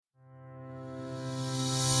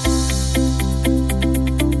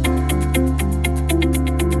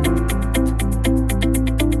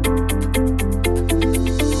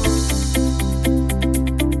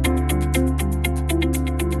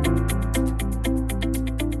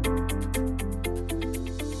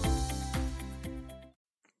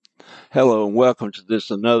Hello and welcome to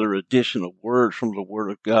this another edition of Words from the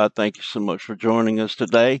Word of God. Thank you so much for joining us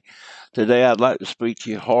today. Today I'd like to speak to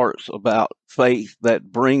your hearts about faith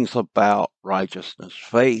that brings about righteousness.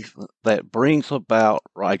 Faith that brings about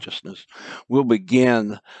righteousness. We'll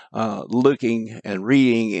begin looking and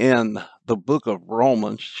reading in the book of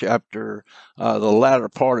Romans, the latter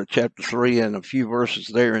part of chapter 3 and a few verses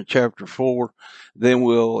there in chapter 4. Then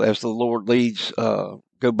we'll, as the Lord leads,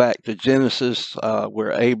 go back to Genesis,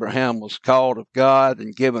 where Abraham was called of God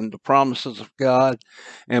and given the promises of God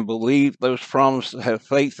and believed those promises, have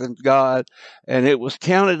faith in God, and it was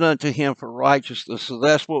counted unto him for righteousness. So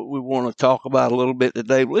that's what we want to talk about a little bit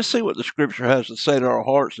today. Let's see what the scripture has to say to our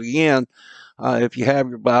hearts again. If you have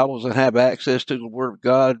your Bibles and have access to the Word of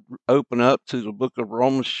God, open up to the book of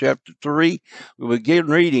Romans chapter 3. We begin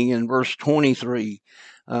reading in verse 23.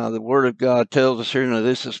 The Word of God tells us here, now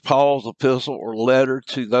this is Paul's epistle or letter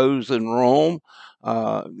to those in Rome.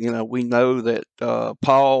 We know that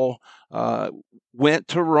Paul went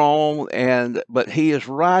to Rome, but he is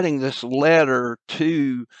writing this letter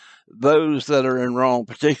to those that are in Rome,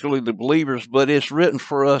 particularly the believers, but it's written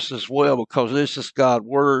for us as well because this is God's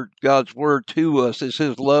word to us. It's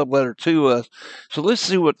his love letter to us. So let's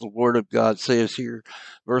see what the Word of God says here.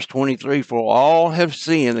 Verse 23, for all have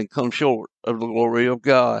sinned and come short of the glory of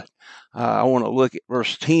God. I want to look at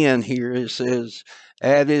verse 10 here. It says,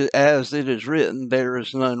 as it is written, there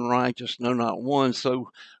is none righteous, no, not one. So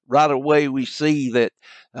right away we see that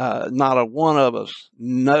not a one of us,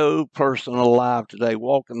 no person alive today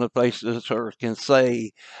walking the face of this earth can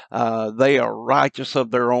say they are righteous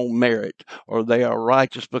of their own merit, or they are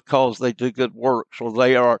righteous because they do good works, or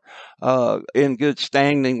they are in good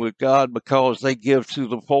standing with God because they give to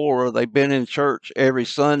the poor, or they've been in church every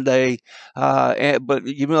Sunday. But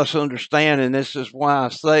you must understand, and this is why I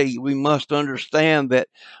say we must understand that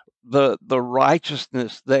the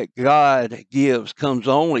righteousness that God gives comes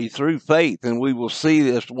only through faith, and we will see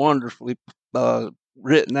this wonderfully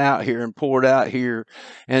written out here and poured out here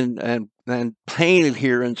and painted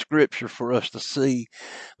here in Scripture for us to see.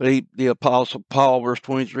 But the Apostle Paul, verse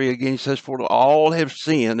 23 again, he says, "For all have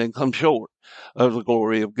sinned and come short of the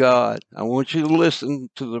glory of God." I want you to listen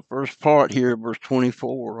to the first part here, verse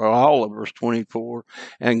 24, or all of verse 24,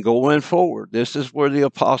 and going forward. This is where the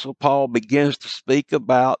Apostle Paul begins to speak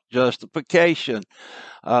about justification.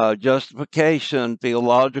 Justification,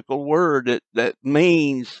 theological word that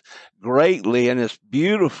means greatly and it's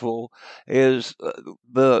beautiful, is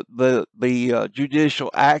the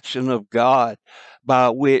judicial action of God by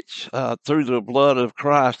which, through the blood of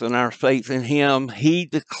Christ and our faith in Him, He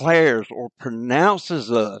declares or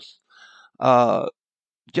pronounces us uh,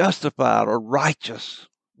 justified or righteous.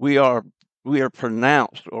 We are we are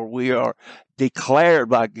pronounced, or we are declared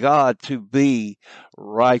by God to be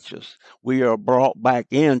righteous. We are brought back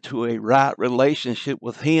into a right relationship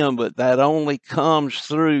with Him, but that only comes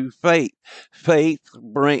through faith. Faith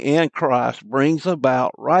in Christ brings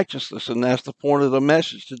about righteousness, and that's the point of the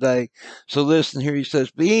message today. So listen here, he says,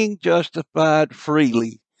 being justified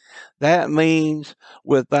freely. That means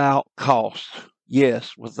without cost.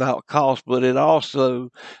 Yes, without cost, but it also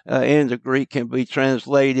in the Greek can be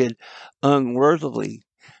translated unworthily.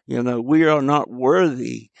 We are not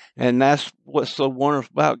worthy, and that's what's so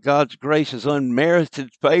wonderful about God's grace, His unmerited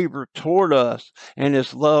favor toward us and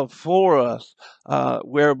His love for us,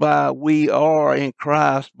 whereby we are in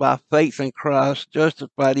Christ, by faith in Christ,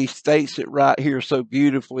 justified. He states it right here so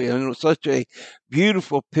beautifully, and it's such a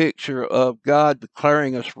beautiful picture of God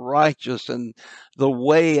declaring us righteous, and the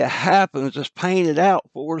way it happens is painted out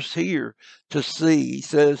for us here to see. He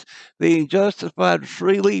says, being justified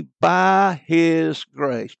freely by His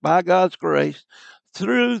grace, by God's grace,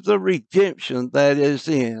 through the redemption that is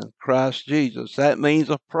in Christ Jesus. That means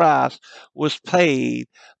a price was paid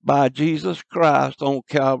by Jesus Christ on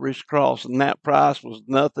Calvary's cross, and that price was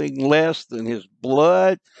nothing less than His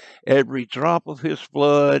blood, every drop of His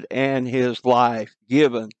blood, and His life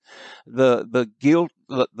given. The guilt,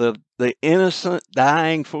 the innocent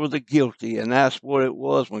dying for the guilty, and that's what it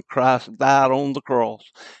was when Christ died on the cross.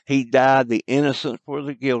 He died the innocent for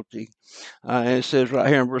the guilty. And it says right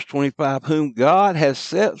here in verse 25, whom God has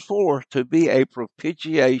set forth to be a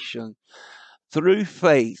propitiation through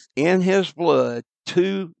faith in His blood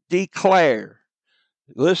to declare.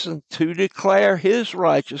 Listen, to declare His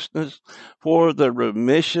righteousness for the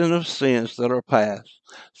remission of sins that are past,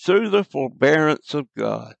 through the forbearance of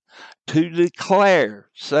God. To declare,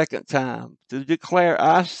 second time, to declare,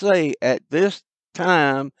 I say, at this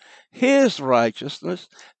time, His righteousness,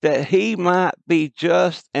 that He might be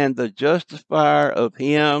just and the justifier of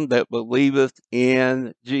him that believeth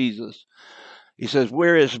in Jesus. He says,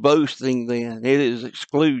 where is boasting then? It is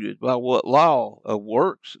excluded. By what law? Of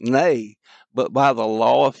works? Nay, but by the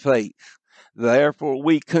law of faith. Therefore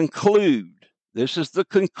we conclude, this is the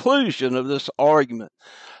conclusion of this argument.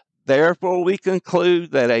 Therefore we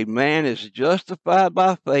conclude that a man is justified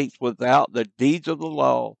by faith without the deeds of the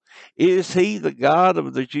law. Is he the God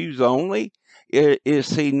of the Jews only? Is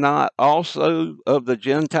he not also of the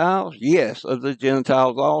Gentiles? Yes, of the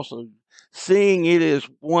Gentiles also. Seeing it is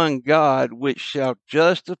one God which shall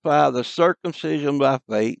justify the circumcision by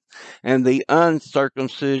faith and the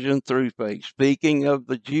uncircumcision through faith. Speaking of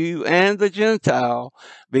the Jew and the Gentile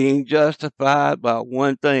being justified by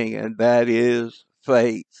one thing, and that is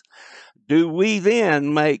faith. Do we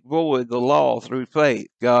then make void the law through faith?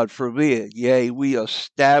 God forbid. Yea, we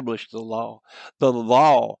establish the law. The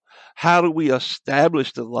law. How do we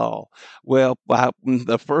establish the law? Well, by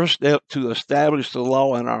the first step to establish the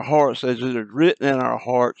law in our hearts, as it is written in our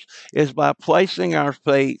hearts, is by placing our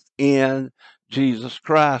faith in Jesus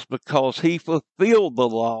Christ, because he fulfilled the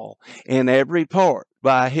law in every part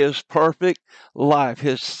by his perfect life,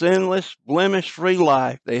 his sinless, blemish-free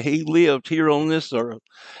life that he lived here on this earth.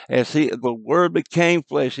 As the Word became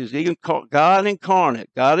flesh, as God incarnate,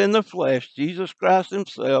 God in the flesh, Jesus Christ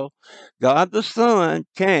himself, God the Son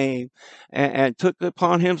came and took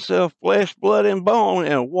upon himself flesh, blood, and bone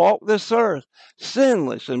and walked this earth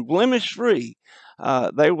sinless and blemish-free.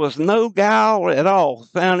 There was no guile at all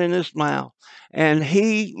found in his mouth. And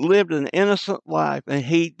he lived an innocent life, and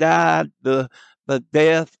he died the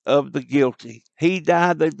death of the guilty. He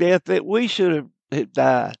died the death that we should have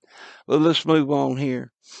died. But let's move on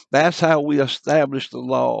here. That's how we establish the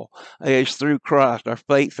law. It's through Christ, our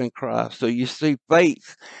faith in Christ. So you see,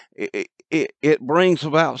 faith, it brings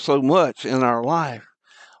about so much in our life.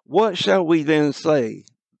 What shall we then say?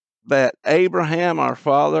 That Abraham, our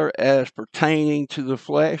father, as pertaining to the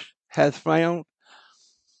flesh, hath found?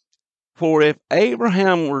 For if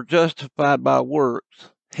Abraham were justified by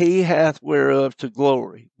works, he hath whereof to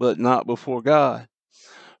glory, but not before God.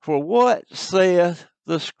 For what saith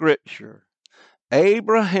the Scripture?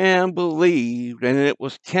 Abraham believed, and it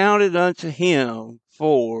was counted unto him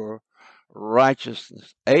for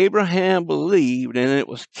righteousness. Abraham believed, and it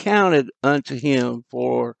was counted unto him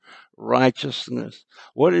for righteousness.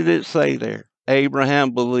 What did it say there?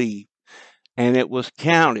 Abraham believed, and it was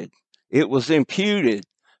counted. It was imputed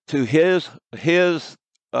to his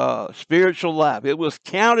spiritual life. It was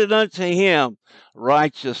counted unto him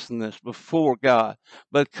righteousness before God,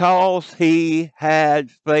 because he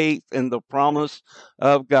had faith in the promise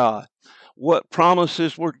of God. What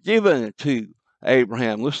promises were given to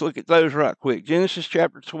Abraham? Let's look at those right quick. Genesis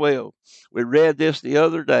chapter 12. We read this the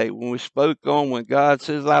other day when we spoke on when God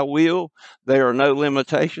says, I will, there are no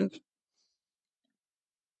limitations.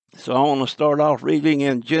 So I want to start off reading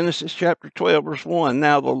in Genesis chapter 12, verse 1.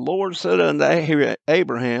 Now the Lord said unto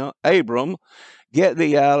Abram, get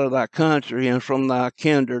thee out of thy country and from thy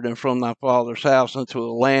kindred and from thy father's house unto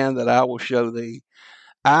a land that I will show thee.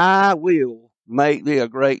 I will make thee a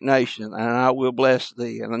great nation, and I will bless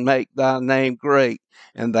thee, and make thy name great,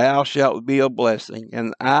 and thou shalt be a blessing.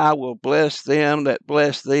 And I will bless them that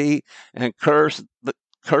bless thee, and curse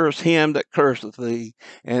him that curseth thee,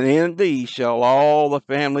 and in thee shall all the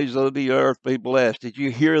families of the earth be blessed. Did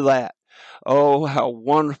you hear that? Oh, how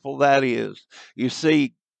wonderful that is. You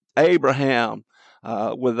see, Abraham,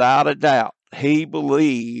 without a doubt, he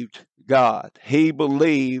believed God. He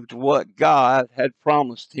believed what God had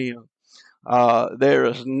promised him. There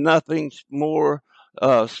is nothing more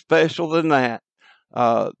special than that.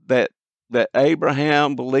 That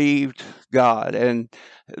Abraham believed God, and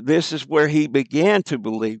this is where he began to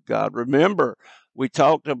believe God. Remember, we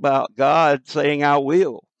talked about God saying, I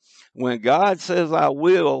will. When God says, I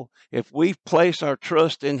will, if we place our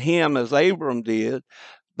trust in him as Abram did,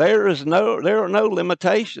 there are no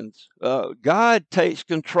limitations. God takes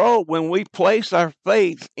control when we place our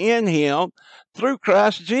faith in him through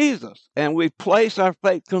Christ Jesus, and we place our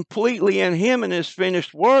faith completely in him and his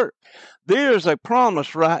finished work. There's a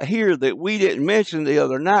promise right here that we didn't mention the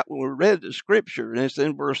other night when we read the scripture, and it's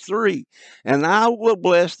in verse 3. And I will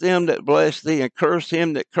bless them that bless thee, and curse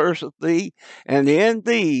him that curseth thee, and in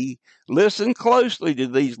thee, listen closely to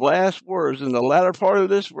these last words in the latter part of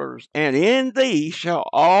this verse, and in thee shall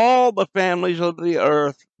all the families of the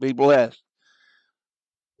earth be blessed.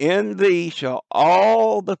 In thee shall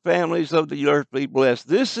all the families of the earth be blessed.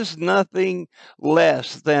 This is nothing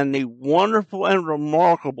less than the wonderful and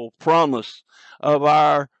remarkable promise of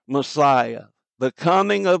our Messiah, the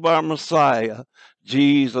coming of our Messiah,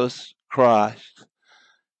 Jesus Christ.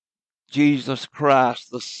 Jesus Christ,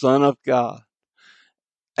 the Son of God.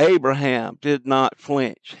 Abraham did not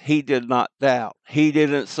flinch. He did not doubt. He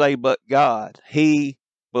didn't say, but God. He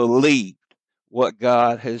believed what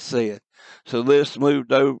God has said. So let's move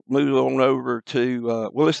on over to,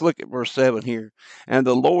 let's look at verse 7 here. And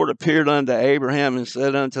the Lord appeared unto Abraham and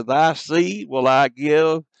said, unto thy seed will I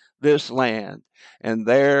give this land. And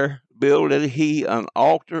there builded he an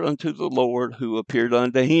altar unto the Lord who appeared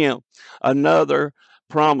unto him. Another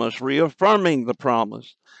promise, reaffirming the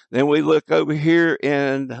promise. Then we look over here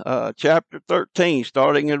in chapter 13,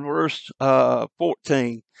 starting in verse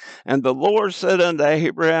 14. And the Lord said unto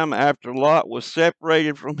Abraham, after Lot was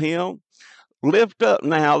separated from him, lift up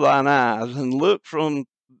now thine eyes and look from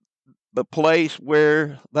the place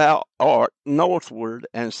where thou art northward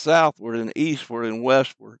and southward and eastward and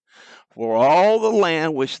westward. For all the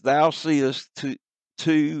land which thou seest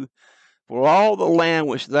for all the land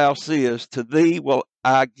which thou seest, to thee will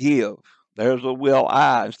I give. There's a will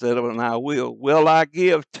I instead of an I will I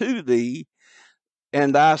give to thee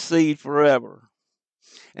and thy seed forever.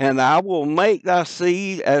 And I will make thy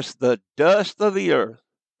seed as the dust of the earth,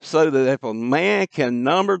 so that if a man can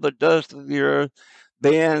number the dust of the earth,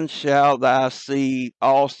 then shall thy seed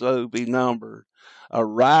also be numbered.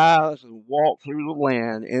 Arise and walk through the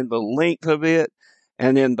land in the length of it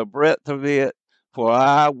and in the breadth of it, for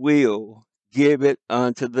I will give it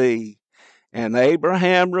unto thee. And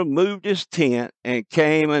Abraham removed his tent and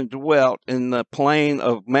came and dwelt in the plain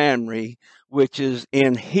of Mamre, which is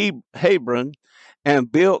in Hebron,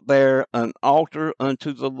 and built there an altar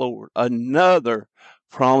unto the Lord. Another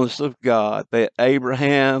promise of God that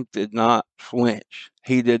Abraham did not flinch.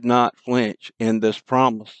 He did not flinch in this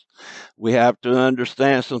promise. We have to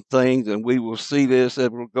understand some things, and we will see this as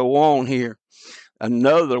we go on here.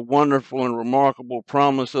 Another wonderful and remarkable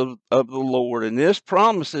promise of the Lord. And this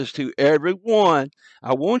promise is to everyone.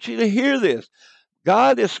 I want you to hear this.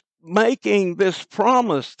 God is making this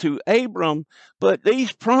promise to Abram, but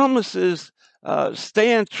these promises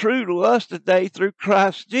stand true to us today through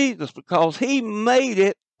Christ Jesus, because he made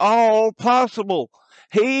it all possible.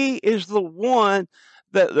 He is the one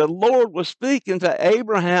that the Lord was speaking to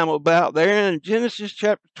Abraham about there in Genesis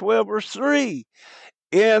chapter 12, verse 3.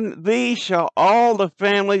 In thee shall all the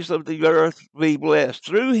families of the earth be blessed.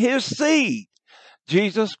 Through his seed,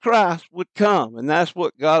 Jesus Christ would come. And that's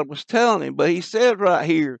what God was telling him. But he said right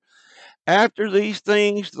here, after these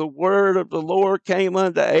things, the word of the Lord came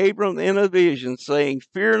unto Abram in a vision, saying,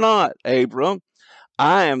 fear not, Abram.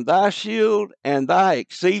 I am thy shield and thy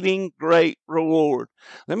exceeding great reward.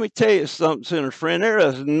 Let me tell you something, sinner friend. There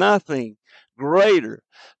is nothing greater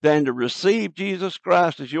than to receive Jesus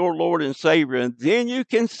Christ as your Lord and Savior. And then you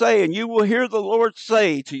can say, and you will hear the Lord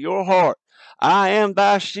say to your heart, I am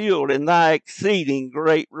thy shield and thy exceeding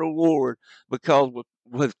great reward. Because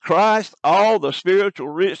with Christ, all the spiritual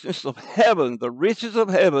richness of heaven, the riches of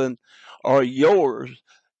heaven, are yours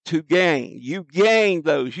to gain. You gain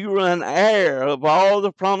those. You are an heir of all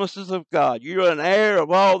the promises of God. You're an heir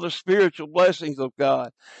of all the spiritual blessings of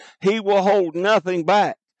God. He will hold nothing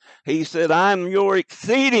back. He said, I'm your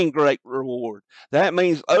exceeding great reward. That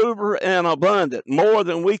means over and abundant, more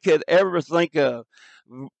than we could ever think of.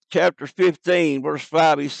 Chapter 15, verse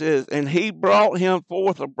 5, he says, and he brought him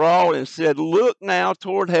forth abroad and said, look now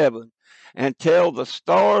toward heaven and tell the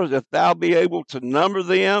stars if thou be able to number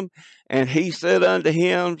them. And he said unto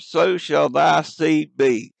him, so shall thy seed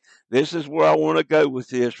be. This is where I want to go with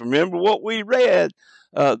this. Remember what we read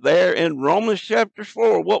there in Romans chapter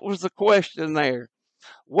 4. What was the question there?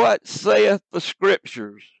 What saith the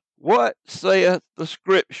scriptures? What saith the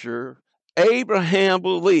scripture? Abraham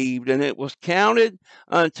believed, and it was counted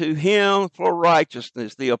unto him for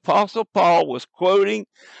righteousness. The Apostle Paul was quoting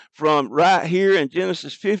from right here in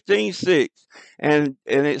Genesis 15:6, and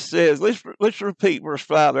it says, let's repeat verse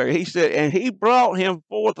 5 there. He said, and he brought him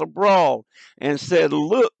forth abroad and said,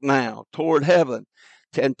 look now toward heaven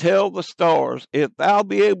and tell the stars, if thou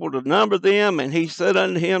be able to number them. And he said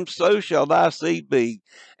unto him, so shall thy seed be.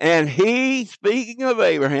 And he, speaking of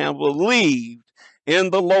Abraham, believed in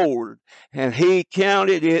the Lord, and he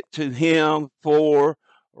counted it to him for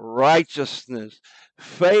righteousness.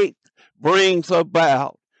 Faith brings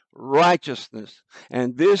about righteousness.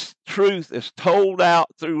 And this truth is told out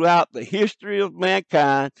throughout the history of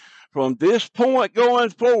mankind. From this point going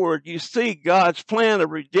forward, you see God's plan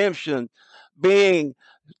of redemption being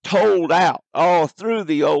told out all through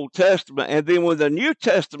the Old Testament. And then when the New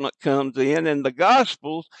Testament comes in the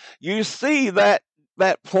Gospels, you see that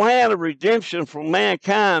plan of redemption for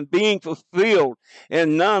mankind being fulfilled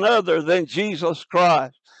in none other than Jesus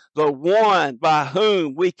Christ. the one by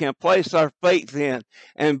whom we can place our faith in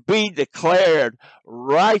and be declared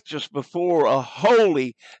righteous before a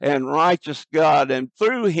holy and righteous God. And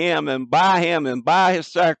through him and by his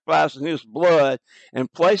sacrifice and his blood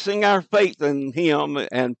and placing our faith in him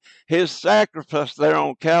and his sacrifice there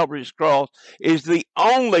on Calvary's cross is the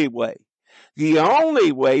only way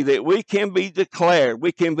that we can be declared,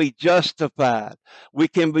 we can be justified, we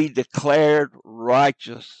can be declared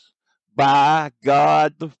righteous by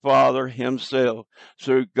God the Father himself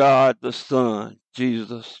through God the Son,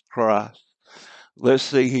 Jesus Christ. Let's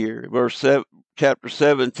see here, chapter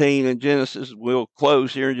 17 in Genesis. We'll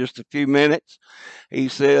close here in just a few minutes. He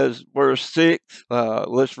says, verse 6,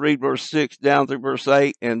 let's read verse 6 down through verse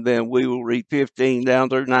 8, and then we will read 15 down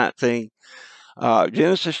through 19.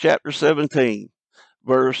 Genesis chapter 17,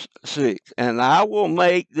 verse 6. And I will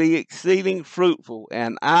make thee exceeding fruitful,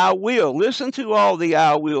 and I will, listen to all the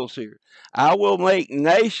I wills here. I will make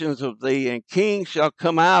nations of thee, and kings shall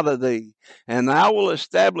come out of thee, and I will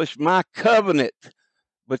establish my covenant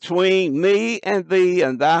between me and thee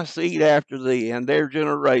and thy seed after thee and their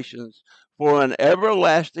generations, for an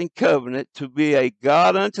everlasting covenant, to be a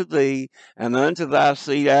God unto thee and unto thy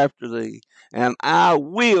seed after thee. And I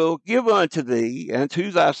will give unto thee and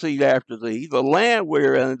to thy seed after thee the land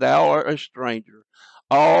wherein thou art a stranger,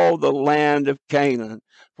 all the land of Canaan,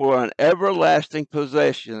 for an everlasting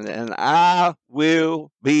possession, and I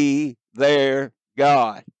will be their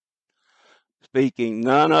God. Speaking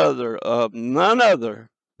none other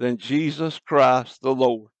than Jesus Christ the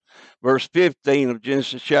Lord. Verse 15 of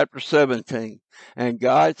Genesis chapter 17. And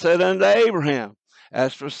God said unto Abraham,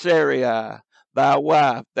 as for Sarai, thy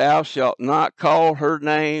wife, thou shalt not call her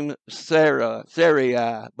name Sarai,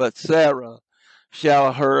 but Sarah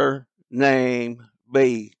shall her name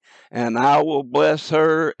be. And I will bless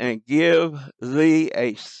her and give thee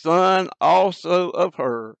a son also of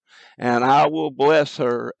her. And I will bless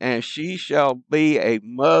her, and she shall be a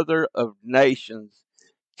mother of nations.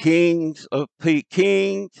 Kings of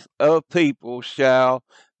people shall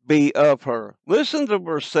be of her. Listen to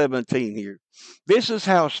verse 17 here. This is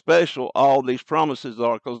how special all these promises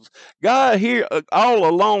are, because God here, all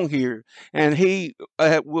along here, and he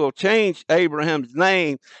will change Abraham's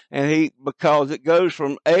name, and because it goes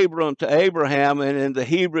from Abram to Abraham, and in the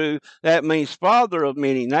Hebrew, that means father of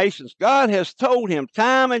many nations. God has told him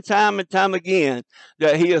time and time and time again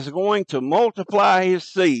that he is going to multiply his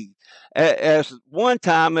seed as one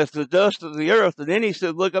time as the dust of the earth. And then he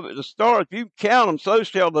said, look up at the stars. If you count them, so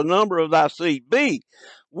shall the number of thy seed be.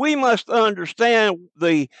 We must understand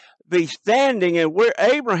the standing and where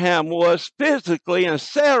Abraham was physically and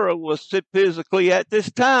Sarah was physically at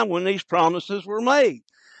this time when these promises were made.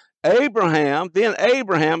 Abraham,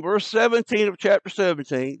 verse 17 of chapter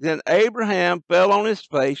 17, then Abraham fell on his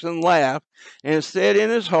face and laughed and said in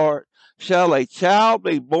his heart, shall a child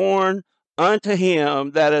be born unto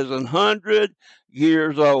him that is 100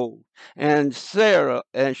 years old? And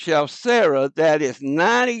shall Sarah that is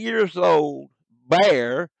 90 years old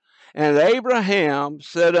bear? And Abraham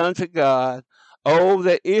said unto God, oh,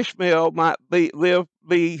 that Ishmael might live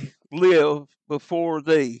before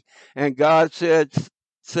thee. And God said,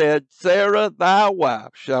 Sarah thy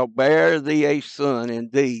wife shall bear thee a son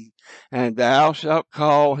indeed, and thou shalt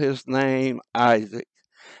call his name Isaac.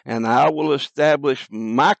 And I will establish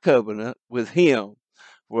my covenant with him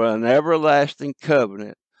for an everlasting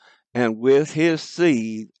covenant, and with his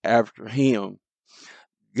seed after him.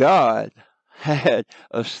 God had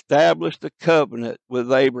established a covenant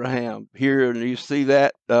with Abraham here, and you see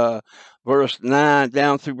that verse 9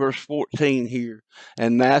 down through verse 14 here.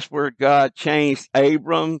 And that's where God changed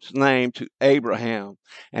Abram's name to Abraham,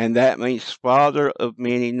 and that means father of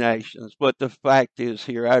many nations. But the fact is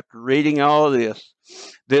here, after reading all of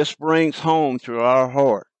this brings home to our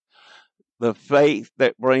heart the faith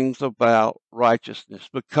that brings about righteousness,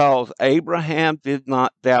 because Abraham did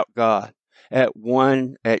not doubt God at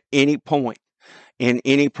any point in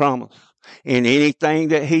any promise, in anything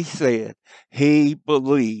that he said. He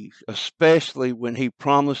believed, especially when he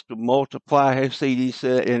promised to multiply his seed. He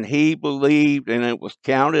said, and he believed, and it was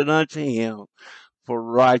counted unto him for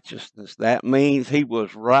righteousness. That means he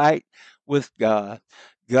was right with God.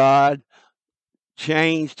 God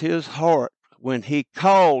changed his heart when he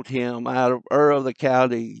called him out of Ur of the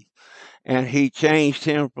Chaldees. And he changed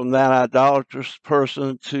him from that idolatrous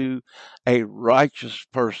person to a righteous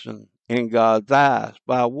person in God's eyes.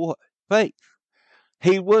 By what? Faith.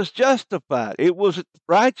 He was justified.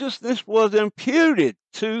 Righteousness was imputed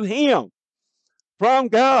to him from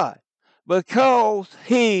God because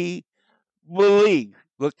he believed,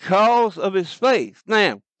 because of his faith.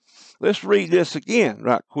 Now, let's read this again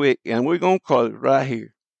right quick, and we're going to close right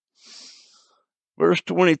here. Verse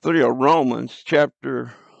 23 of Romans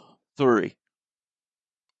chapter 3.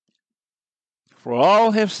 For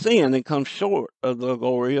all have sinned and come short of the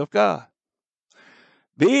glory of God,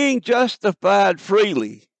 being justified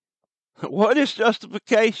freely. What is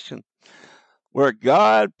justification? Where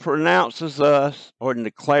God pronounces us or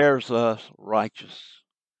declares us righteous.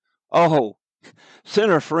 Oh,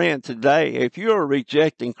 sinner friend, today, if you are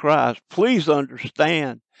rejecting Christ, please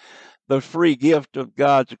understand the free gift of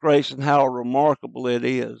God's grace and how remarkable it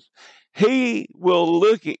is. He will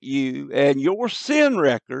look at you and your sin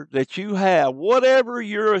record that you have, whatever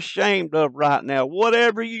you're ashamed of right now,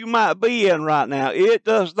 whatever you might be in right now, it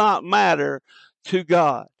does not matter to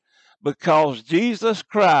God, because Jesus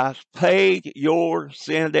Christ paid your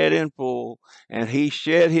sin debt in full, and he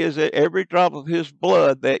shed every drop of his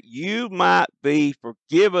blood that you might be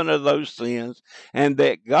forgiven of those sins, and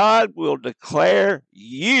that God will declare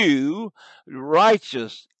you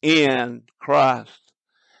righteous in Christ,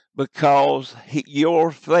 because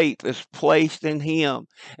your faith is placed in him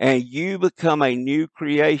and you become a new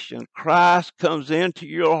creation. Christ comes into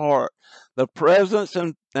your heart. The presence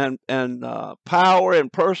and power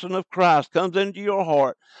and person of Christ comes into your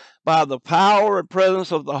heart by the power and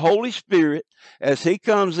presence of the Holy Spirit as he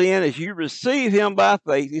comes in, as you receive him by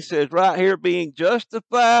faith. He says right here, being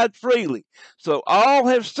justified freely. So all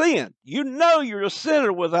have sinned. You know you're a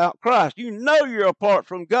sinner without Christ. You know you're apart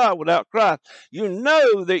from God without Christ. You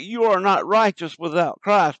know that you are not righteous without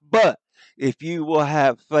Christ. But if you will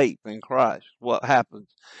have faith in Christ, what happens?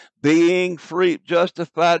 Being free,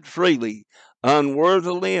 justified freely,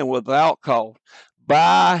 unworthily and without cost,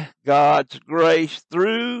 by God's grace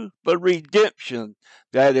through the redemption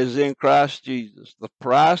that is in Christ Jesus, the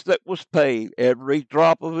price that was paid, every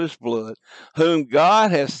drop of his blood, whom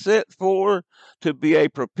God has set forth to be a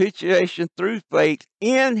propitiation through faith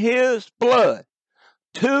in his blood,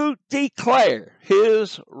 to declare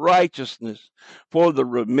his righteousness for the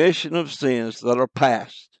remission of sins that are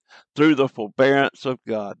past through the forbearance of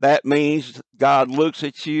God. That means God looks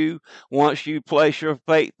at you once you place your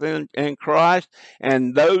faith in Christ,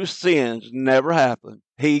 and those sins never happen.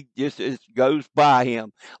 He just it goes by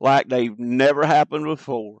him like they've never happened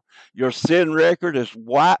before. Your sin record is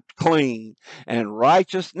wiped clean, and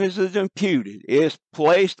righteousness is imputed. It's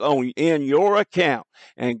placed in your account,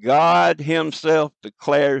 and God himself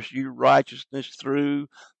declares you righteousness through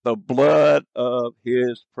the blood of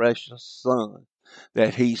his precious Son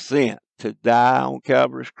that he sent to die on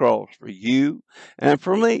Calvary's cross for you and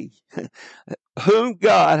for me, whom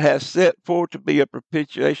God has set forth to be a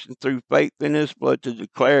propitiation through faith in his blood, to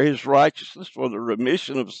declare his righteousness for the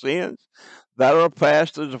remission of sins that are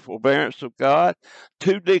past through the forbearance of God,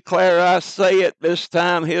 to declare, I say at this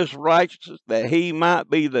time, his righteousness, that he might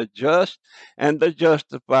be the just and the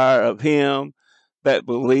justifier of him that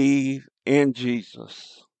believe in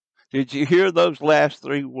Jesus. Did you hear those last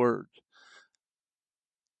three words?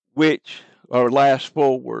 Which, or last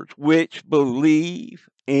four words, which believe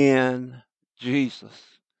in Jesus.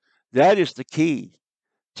 That is the key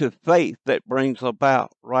to faith that brings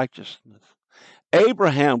about righteousness.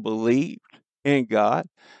 Abraham believed in God.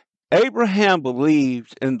 Abraham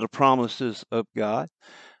believed in the promises of God.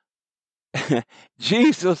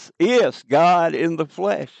 Jesus is God in the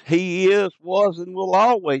flesh. He is, was, and will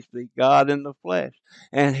always be God in the flesh.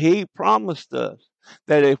 And he promised us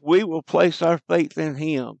that if we will place our faith in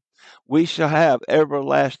him, we shall have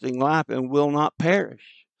everlasting life and will not perish.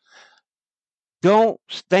 Don't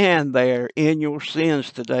stand there in your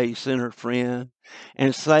sins today, sinner friend,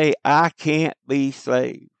 and say, I can't be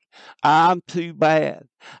saved. I'm too bad.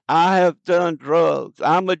 I have done drugs.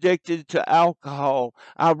 I'm addicted to alcohol.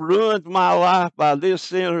 I've ruined my life by this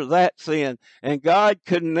sin or that sin. And God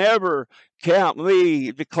could never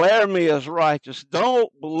declare me as righteous.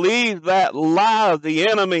 Don't believe that lie of the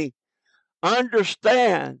enemy.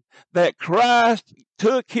 Understand that Christ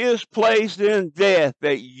took his place in death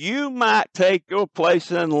that you might take your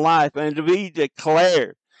place in life and to be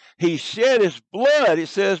declared. He shed his blood, it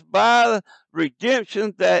says, by the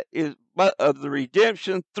redemption that is of the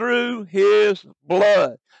redemption through his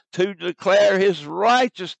blood, to declare his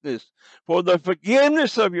righteousness for the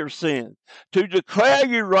forgiveness of your sins, to declare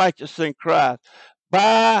you righteous in Christ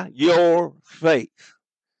by your faith.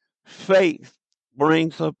 Faith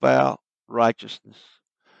brings about righteousness.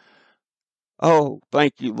 Oh,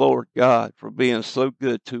 thank you, Lord God, for being so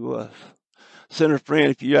good to us. Sinner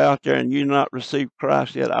friend, if you're out there and you've not received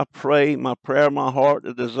Christ yet, I pray, my prayer, my heart,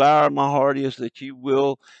 the desire of my heart is that you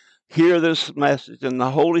will hear this message and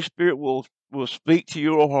the Holy Spirit will speak to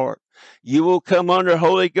your heart. You will come under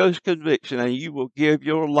Holy Ghost conviction and you will give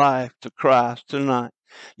your life to Christ tonight.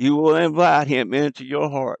 You will invite him into your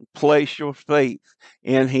heart, place your faith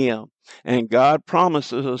in him. And God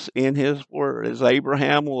promises us in his word, as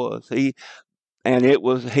Abraham was. He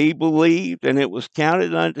believed, and it was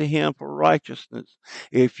counted unto him for righteousness.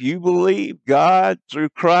 If you believe, God through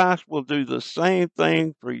Christ will do the same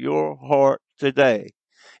thing for your heart today.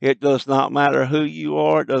 It does not matter who you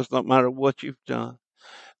are. It does not matter what you've done.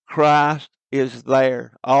 Christ is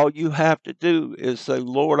there. All you have to do is say,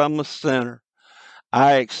 Lord, I'm a sinner.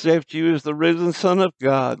 I accept you as the risen Son of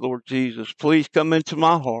God, Lord Jesus. Please come into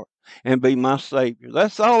my heart and be my Savior.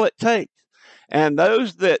 That's all it takes. And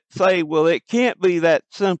those that say, well, it can't be that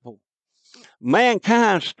simple.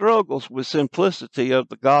 Mankind struggles with simplicity of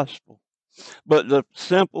the gospel. But the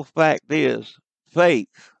simple fact is, faith,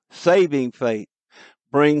 saving faith,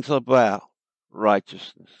 brings about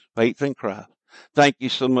righteousness. Faith in Christ. Thank you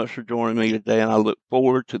so much for joining me today, and I look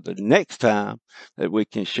forward to the next time that we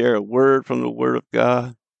can share a word from the Word of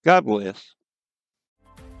God. God bless.